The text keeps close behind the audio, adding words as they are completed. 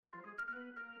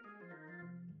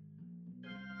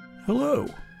Hello,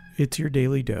 it's your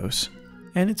daily dose,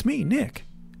 and it's me, Nick.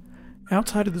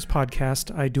 Outside of this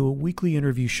podcast, I do a weekly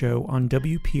interview show on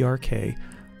WPRK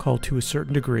called To a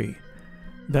Certain Degree.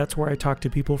 That's where I talk to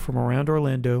people from around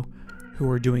Orlando who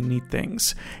are doing neat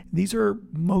things. These are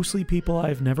mostly people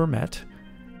I've never met,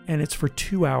 and it's for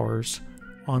 2 hours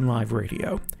on live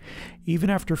radio. Even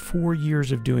after 4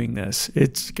 years of doing this,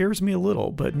 it scares me a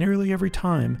little, but nearly every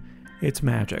time, it's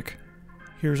magic.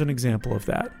 Here's an example of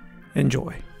that.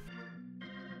 Enjoy.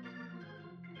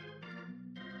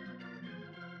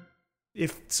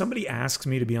 If somebody asks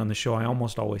me to be on the show, I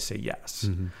almost always say yes.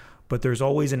 Mm-hmm. But there's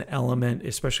always an element,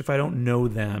 especially if I don't know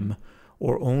them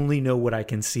or only know what I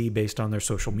can see based on their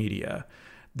social media,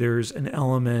 there's an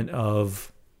element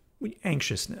of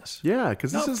anxiousness. Yeah,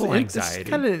 because this is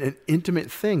kind of an intimate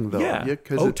thing, though. Yeah.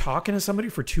 Talking to somebody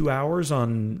for 2 hours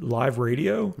on live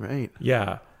radio? Right.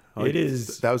 Yeah. It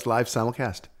is. That was live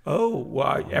simulcast.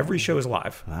 Every show is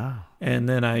live. Wow. And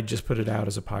then I just put it out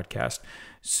as a podcast.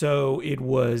 So it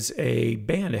was a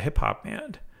band, a hip hop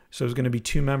band. So it was going to be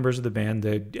two members of the band,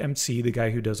 the MC, the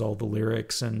guy who does all the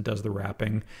lyrics and does the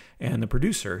rapping, and the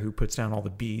producer who puts down all the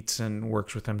beats and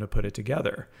works with them to put it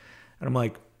together. And I'm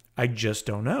like, I just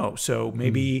don't know. So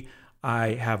maybe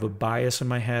I have a bias in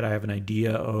my head. I have an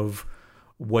idea of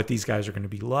what these guys are going to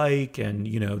be like. And,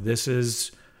 this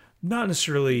is not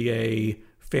necessarily a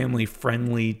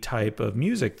family-friendly type of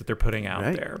music that they're putting out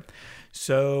there.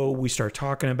 So we start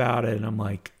talking about it, and I'm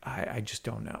like, I just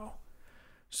don't know.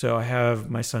 So I have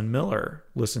my son Miller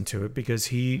listen to it because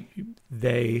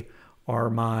they are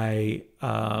my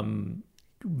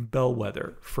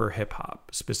bellwether for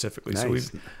hip-hop specifically.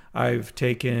 Nice. So I've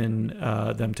taken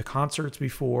them to concerts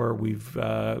before. We've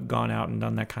gone out and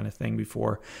done that kind of thing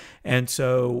before. And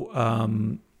so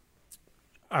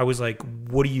I was like,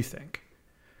 what do you think?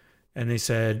 And they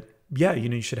said, yeah,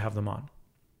 you should have them on.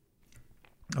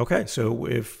 Okay, so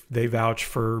if they vouch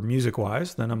for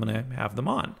music-wise, then I'm going to have them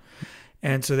on.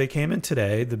 And so they came in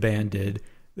today, the band did.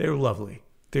 They were lovely.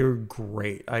 They were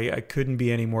great. I couldn't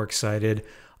be any more excited.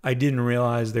 I didn't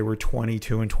realize they were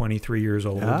 22 and 23 years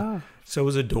old. Ah. So it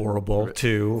was adorable,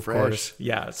 too, of course.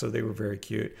 Yeah, so they were very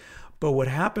cute. But what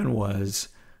happened was,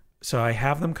 so I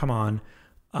have them come on.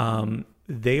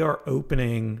 They are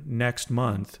opening next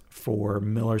month for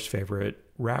Miller's favorite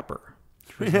rapper.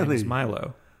 His name is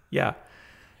Milo. Yeah.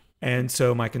 And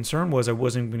so my concern was I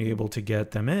wasn't going to be able to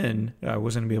get them in. I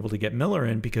wasn't going to be able to get Miller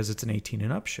in because it's an 18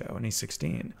 and up show and he's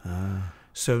 16.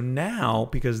 So now,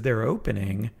 because they're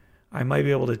opening, I might be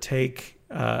able to take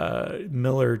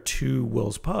Miller to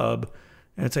Will's Pub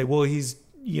and say, well, he's,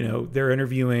 they're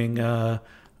interviewing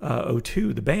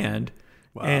O2, the band.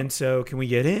 Wow. And so can we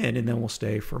get in and then we'll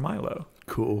stay for Milo?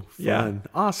 Cool. Fun. Yeah.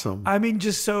 Awesome. I mean,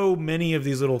 just so many of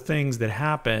these little things that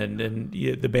happened, and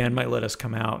the band might let us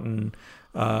come out and,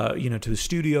 to the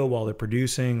studio while they're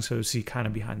producing. So see kind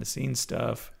of behind the scenes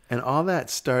stuff. And all that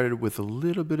started with a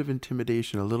little bit of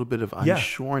intimidation, a little bit of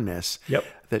unsureness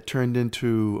that turned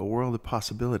into a world of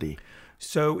possibility.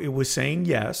 So it was saying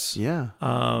yes. Yeah.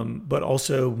 But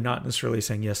also not necessarily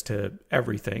saying yes to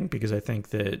everything, because I think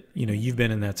that, you've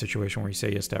been in that situation where you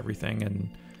say yes to everything and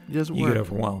you get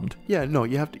overwhelmed. Yeah, no,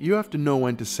 you have to know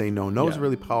when to say no. No is a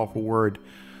really powerful word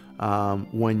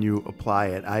when you apply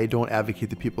it. I don't advocate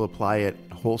that people apply it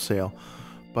wholesale,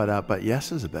 but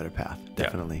yes is a better path,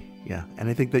 definitely. Yeah. And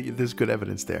I think that there's good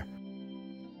evidence there.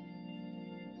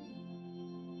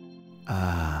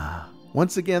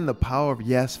 Once again, the power of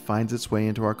yes finds its way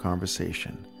into our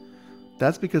conversation.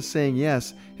 That's because saying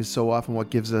yes is so often what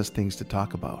gives us things to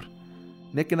talk about.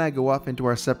 Nick and I go off into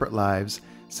our separate lives,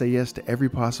 say yes to every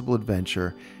possible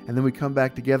adventure, and then we come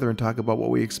back together and talk about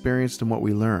what we experienced and what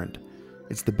we learned.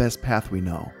 It's the best path we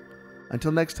know.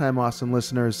 Until next time, awesome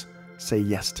listeners, say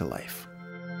yes to life.